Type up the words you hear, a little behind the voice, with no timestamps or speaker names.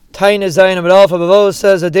Taina Zayin Amid Alpha Bavo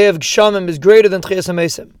says a day of Gshamim is greater than Tchias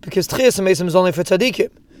HaMesim, because Tchias HaMesim is only for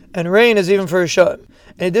tzaddikim, and rain is even for Rishaim.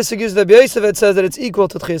 And he disagrees with Rabbi Yosef. It says that it's equal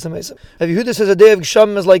to Tchias HaMesim. Rabbi Yehuda says a day of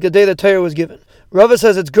Gshamim is like the day that Torah was given. Rava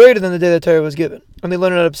says it's greater than the day that Torah was given, and they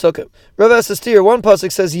learn it out of Psukim. Rava has to steer. One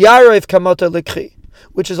pasuk says Yarev Kamata Likchi,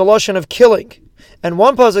 which is a lashon of killing, and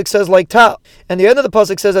one pasuk says like Tal, and the end of the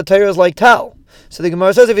pasuk says that Torah is like Tal. So the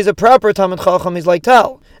Gemara says if he's a proper Talmid Chacham, he's like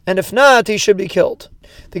Tal, and if not, he should be killed.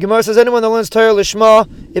 The Gemara says anyone that learns Torah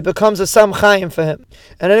Lishma, it becomes a Sam Chaim for him,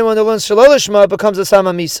 and anyone that learns Shalol Lishma, it becomes a Sam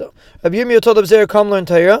Amisa. Rabbi Yirmiyah told Abzer, come learn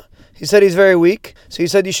Torah. He said he's very weak, so he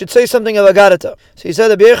said you should say something of Agadata. So he said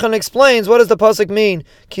Rabbi Yechon explains, what does the pasuk mean?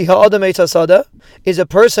 Ki ha'adam eitz hasada? Is a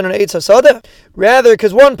person an eitz hasada? Rather,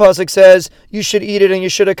 because one pasuk says you should eat it and you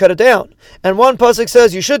should have cut it down, and one pasuk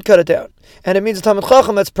says you should cut it down, and it means a Talmid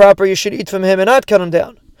Chacham that's proper, you should eat from him and not cut him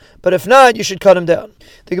down. But if not, you should cut him down.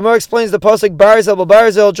 The Gemara explains the pasuk barzel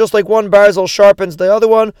b'barzel, just like one barzel sharpens the other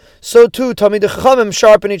one, so too Talmidei Chachamim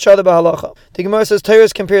sharpen each other b'halacha. The Gemara says Torah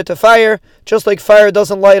is compared to fire, just like fire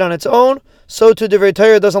doesn't light on its own, so too Divrei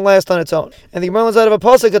Torah doesn't last on its own. And the Gemara learns out of a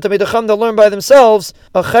pasuk that Talmidei Chacham that learn by themselves,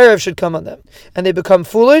 a cherev should come on them, and they become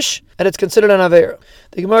foolish, and it's considered an avera.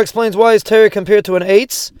 The Gemara explains why is Torah compared to an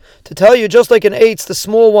eitz, to tell you just like an eitz, the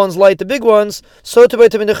small ones light the big ones, so too by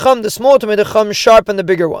Talmidei Chacham, the small Talmidei Chacham sharpen the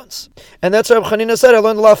bigger ones. And that's what Reb Chanina said, I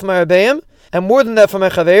learned a lot from my Rebbeim, and more than that from my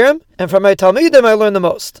Chaverim, and from my Talmidim I learned the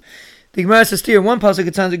most. The Gemara says here, one pasuk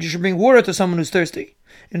it sounds like you should bring water to someone who's thirsty.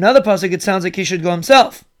 In another pasuk it sounds like he should go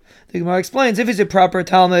himself. The Gemara explains, if he's a proper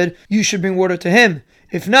Talmud, you should bring water to him.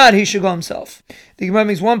 If not, he should go himself. The Gemara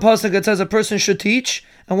makes one pasuk that says a person should teach,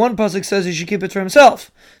 and one pasuk says he should keep it for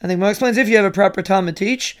himself. And the Gemara explains, if you have a proper Talmud,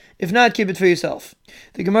 teach. If not, keep it for yourself.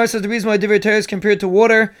 The Gemara says the reason why Divrei Torah is compared to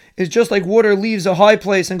water is just like water leaves a high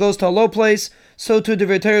place and goes to a low place, so too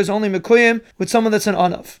Divrei Torah is only mekuyim with someone that's an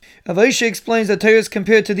anav. Avaisha explains that Torah is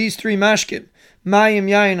compared to these three mashkim, mayim,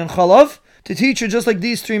 yayin, and chalav. To teach you just like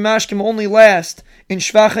these three mashkim only last in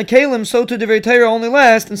shvach and kalim, so to Divrei Torah only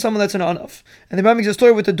last in someone that's an anav. And the Bible makes a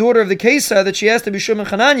story with the daughter of the Kesar that she asked to be Shum and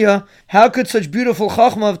Chananya, how could such beautiful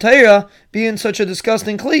chachma of Torah be in such a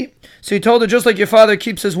disgusting kli? So he told her, just like your father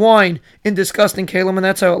keeps his wine in disgusting kalim and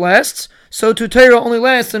that's how it lasts, so too Torah only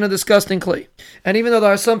lasts in a disgusting kli. And even though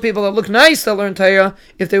there are some people that look nice that learn Torah,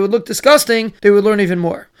 if they would look disgusting, they would learn even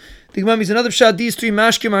more. The Gemara makes another shot. These three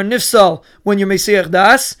mashkim are nifsal when you're Mesiach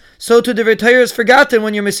Das, so to Divrei Torah is forgotten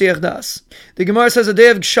when you're Mesiach Das. The Gemara says a day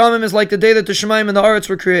of Gshamim is like the day that the Shemayim and the Aretz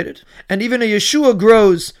were created, and even a Yeshua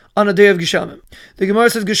grows on a day of Gshamim. The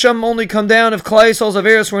Gemara says Geshamim only come down if Klai Yisrael's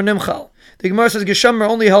Averos were Nimchal. The Gemara says Geshamim are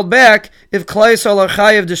only held back if Klai Yisrael are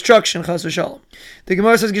Chai of destruction, Chas v'Shalom. The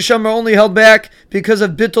Gemara says Geshamim are only held back because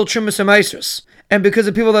of Bittul Trumas and Maasros, and because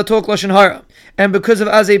of people that talk Lashon Hara, and because of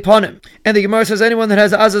Azei Panim. And the Gemara says anyone that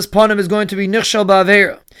has Azaz Panim is going to be Nichshal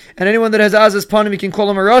Ba'avera. And anyone that has Azaz Panim, you can call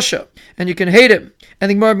him a Rasha, and you can hate him. And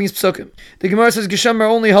the Gemara means Psukim. The Gemara says Geshem are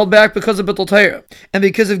only held back because of Bittul Torah, and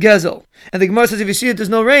because of Gezel. And the Gemara says if you see it there's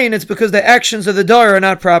no rain, it's because the actions of the Dar are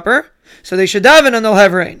not proper, so they should daven and they'll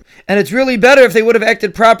have rain. And it's really better if they would have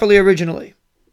acted properly originally.